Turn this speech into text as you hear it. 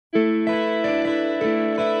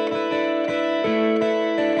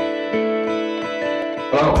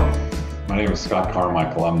name is Scott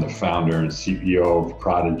Carmichael. I'm the founder and CEO of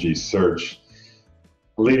Prodigy Search,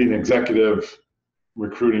 a leading executive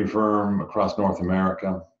recruiting firm across North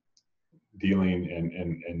America, dealing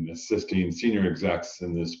and assisting senior execs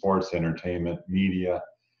in the sports, entertainment, media,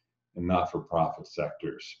 and not-for-profit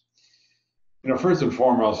sectors. First and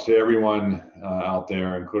foremost, to everyone out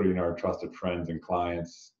there, including our trusted friends and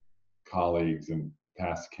clients, colleagues, and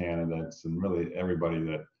past candidates, and really everybody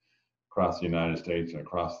that across the United States and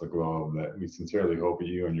across the globe, that we sincerely hope that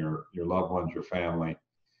you and your loved ones, your family,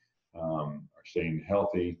 are staying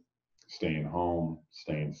healthy, staying home,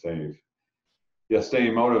 staying safe, yet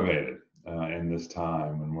staying motivated in this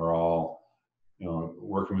time when we're all,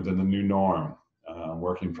 working within the new norm,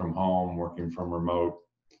 working from home, working from remote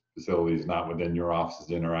facilities, not within your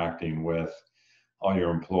offices, interacting with all your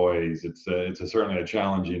employees. It's certainly a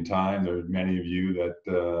challenging time. There's many of you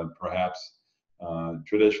that perhaps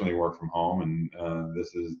traditionally work from home, and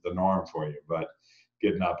this is the norm for you. But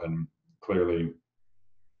getting up and clearly,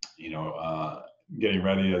 getting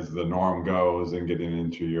ready as the norm goes and getting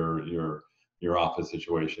into your office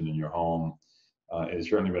situation in your home has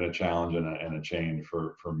certainly been a challenge and a change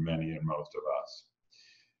for many and most of us.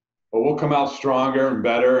 But we'll come out stronger and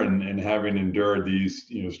better, and having endured these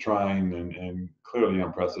trying and clearly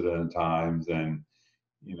unprecedented times, and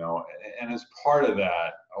as part of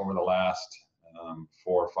that, over the last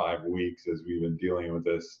 4 or 5 weeks, as we've been dealing with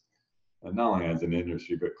this, not only as an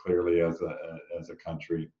industry but clearly as a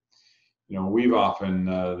country, we've often,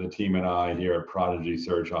 the team and I here at Prodigy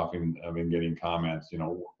Search, often have been getting comments.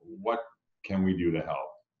 What can we do to help?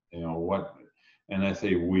 And I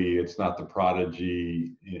say we, it's not the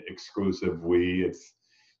Prodigy exclusive we, it's,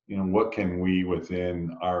 what can we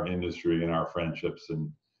within our industry and our friendships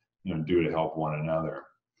and, do to help one another.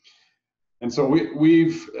 And so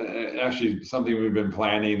we've actually, something we've been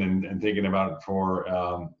planning and thinking about for,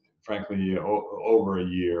 frankly, over a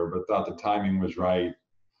year, but thought the timing was right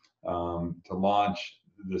to launch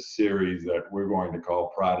this series that we're going to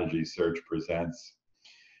call Prodigy Search Presents.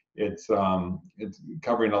 It's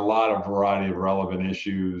covering a lot of variety of relevant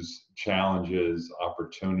issues, challenges,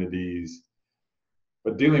 opportunities,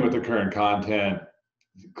 but dealing with the current content,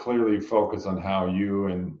 clearly focus on how you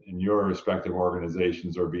and your respective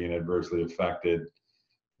organizations are being adversely affected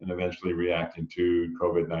and eventually reacting to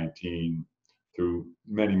COVID-19 through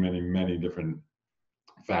many, many, many different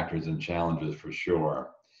factors and challenges, for sure.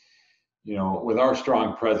 With our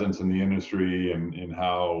strong presence in the industry and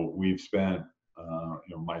how we've spent,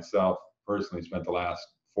 myself personally spent the last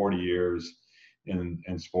 40 years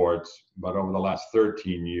in sports, but over the last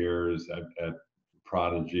 13 years at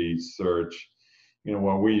Prodigy Search,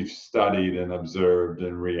 where we've studied and observed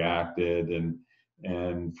and reacted,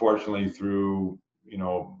 and fortunately through,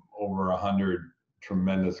 over 100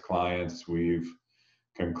 tremendous clients, we've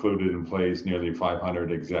concluded and placed nearly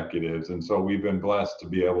 500 executives. And so we've been blessed to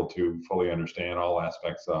be able to fully understand all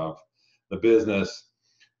aspects of the business,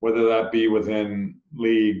 whether that be within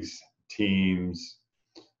leagues, teams,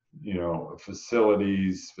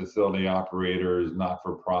 facilities, facility operators,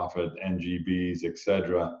 not-for-profit, NGBs,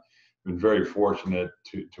 etc. Been very fortunate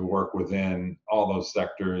to work within all those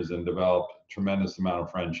sectors and develop a tremendous amount of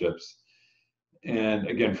friendships. And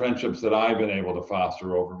again, friendships that I've been able to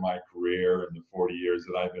foster over my career and the 40 years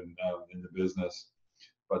that I've been in the business,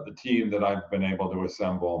 but the team that I've been able to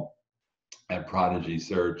assemble at Prodigy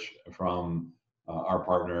Search, from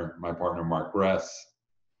my partner Mark Gress,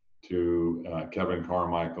 to Kevin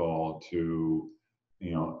Carmichael, to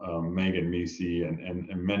Megan Meese, and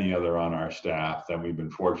many other on our staff, that we've been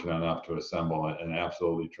fortunate enough to assemble an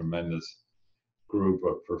absolutely tremendous group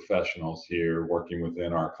of professionals here working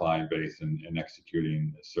within our client base and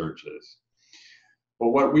executing searches. But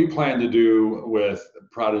what we plan to do with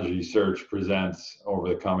Prodigy Search Presents over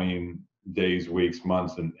the coming days, weeks,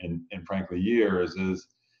 months, and frankly years, is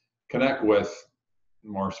connect with,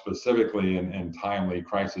 more specifically and timely,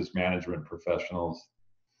 crisis management professionals,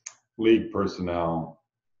 league personnel,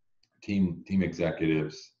 team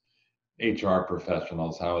executives, HR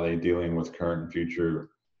professionals. How are they dealing with current and future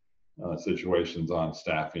situations on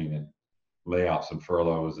staffing and layoffs and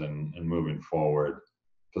furloughs and moving forward?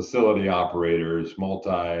 Facility operators,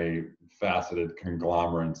 multi-faceted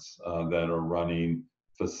conglomerates that are running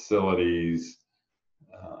facilities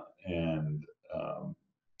and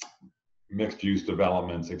mixed-use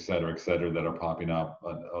developments, et cetera, that are popping up,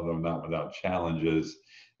 although not without challenges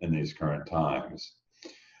in these current times.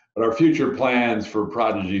 But our future plans for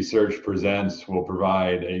Prodigy Search Presents will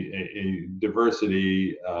provide a diverse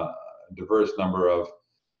number of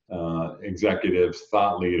executives,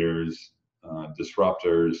 thought leaders,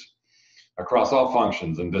 disruptors across all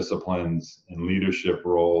functions and disciplines and leadership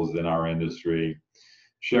roles in our industry,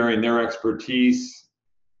 sharing their expertise,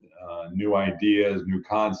 new ideas, new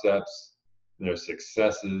concepts, their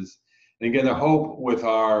successes. And again, the hope with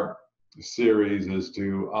our series is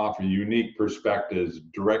to offer unique perspectives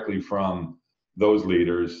directly from those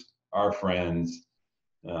leaders, our friends,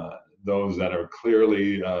 those that are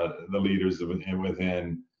clearly the leaders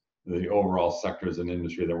within the overall sectors and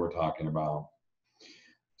industry that we're talking about.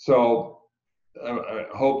 So I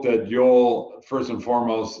hope that you'll first and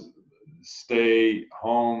foremost stay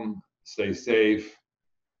home, stay safe,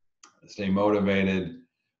 stay motivated,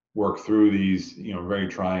 work through these very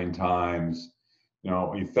trying times.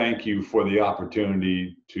 We thank you for the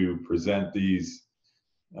opportunity to present these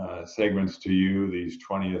segments to you, these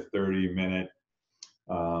 20 to 30 minute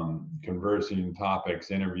conversing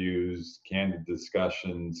topics, interviews, candid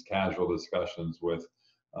discussions, casual discussions with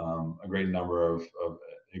a great number of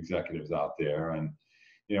executives out there. And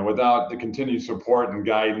without the continued support and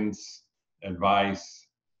guidance, advice,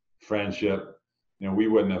 friendship, we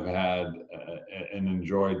wouldn't have had and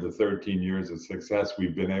enjoyed the 13 years of success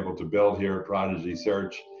we've been able to build here at Prodigy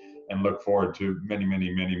Search, and look forward to many,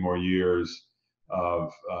 many, many more years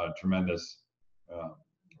of tremendous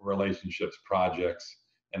relationships, projects,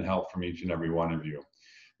 and help from each and every one of you.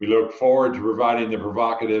 We look forward to providing the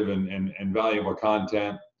provocative and valuable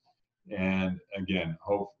content. And again,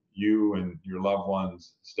 hope you and your loved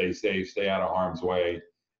ones stay safe, stay out of harm's way.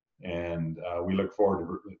 And we look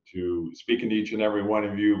forward to speaking to each and every one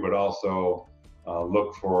of you, but also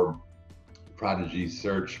look for Prodigy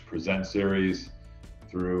Search Presents series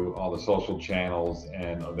through all the social channels,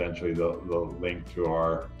 and eventually the link to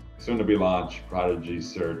our soon to be launched Prodigy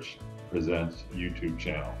Search Presents YouTube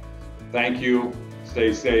channel. Thank you,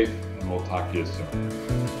 stay safe, and we'll talk to you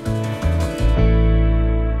soon.